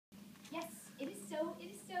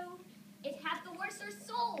her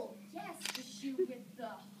soul. Yes, the shoe with the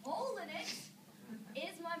hole in it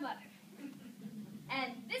is my mother.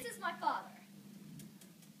 And this is my father.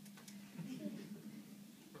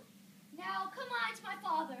 Now come I to my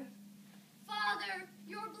father. Father,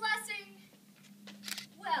 your blessing.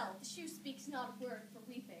 Well, the shoe speaks not a word for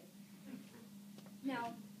weeping.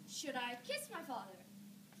 Now, should I kiss my father?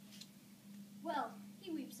 Well,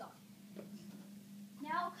 he weeps on.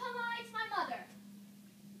 Now come I to my mother.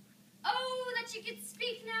 Oh, that she could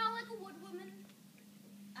speak now like a woodwoman.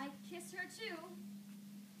 I'd kiss her too.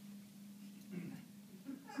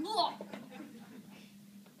 Look!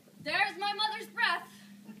 There's my mother's breath.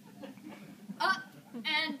 Up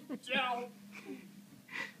and down.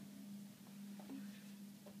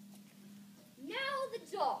 Now the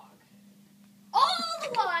dog, all the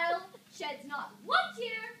while, sheds not one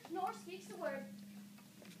tear, nor speaks a word.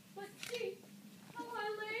 But see how I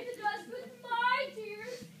lay the dust with my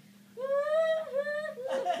tears.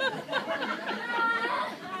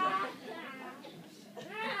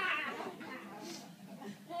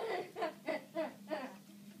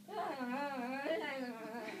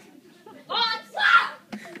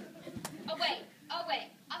 Away,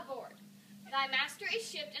 aboard. Thy master is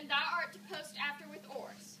shipped, and thou art to post after with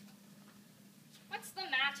oars. What's the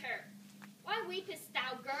matter? Why weepest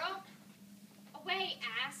thou, girl? Away,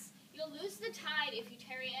 ass. You'll lose the tide if you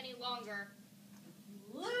tarry any longer.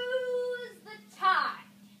 Lose the tide.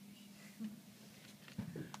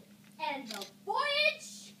 And the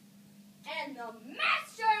voyage, and the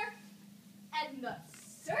master, and the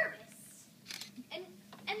service, and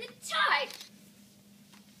the tide.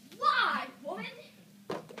 Why, woman?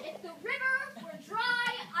 If the river were dry,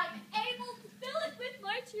 I'm able to fill it with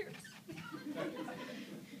my tears.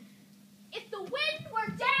 If the wind were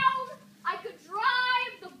down, I could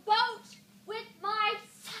drive the boat with my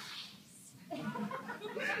sighs.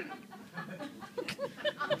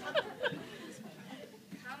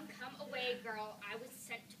 Come away, girl. I was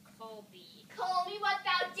sent to call thee. Call me what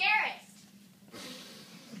thou darest.